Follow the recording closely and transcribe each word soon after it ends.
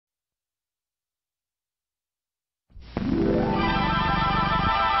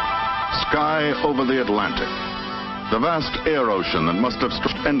sky over the Atlantic, the vast air ocean that must have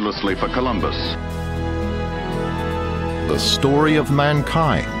stretched endlessly for Columbus. The story of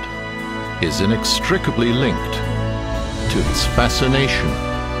mankind is inextricably linked to his fascination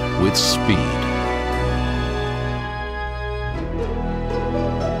with speed.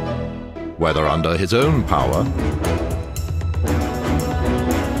 Whether under his own power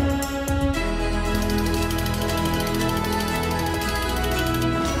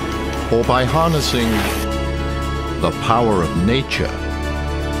or by harnessing the power of nature,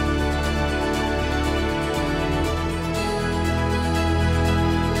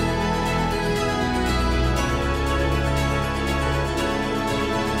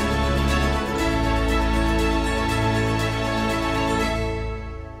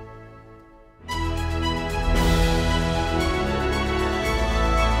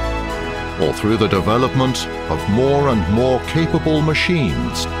 or through the development of more and more capable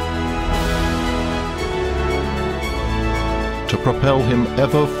machines to propel him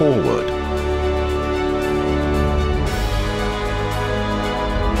ever forward.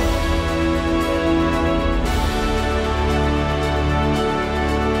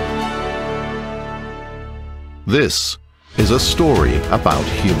 This is a story about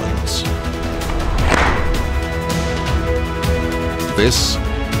humans. This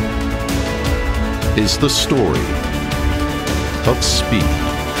is the story of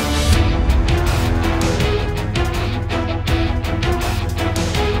speed.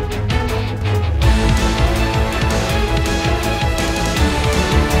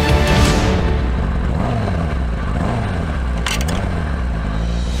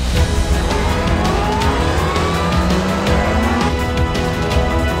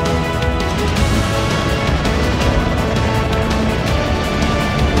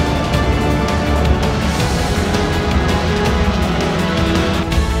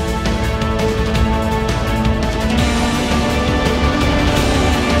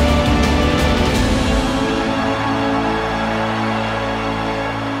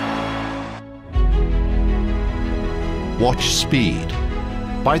 Watch Speed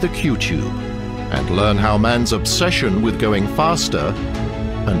by thecuetube and learn how man's obsession with going faster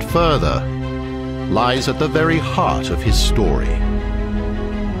and further lies at the very heart of his story.